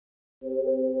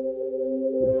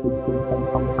I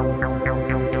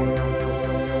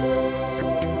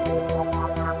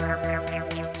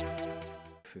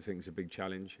think it's a big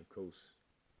challenge, of course.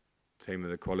 Team of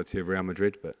the quality of Real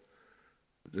Madrid, but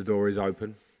the door is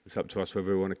open. It's up to us whether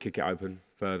we want to kick it open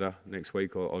further next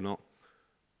week or not.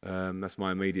 That's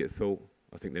my immediate thought.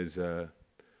 I think there's a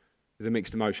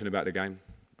mixed emotion about the game.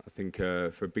 I think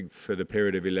for the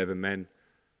period of 11 men,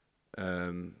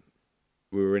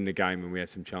 we were in the game and we had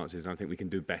some chances, and I think we can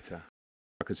do better.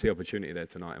 I could see opportunity there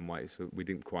tonight in ways that we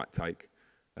didn't quite take.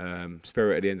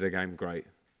 Spirit at the end of the game, great.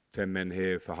 10 men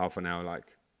here for half an hour, like,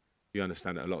 you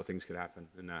understand that a lot of things could happen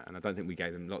in that, and I don't think we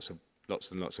gave them lots and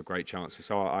lots of great chances.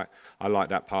 So I like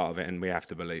that part of it, and we have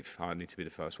to believe. I need to be the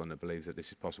first one that believes that this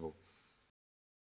is possible.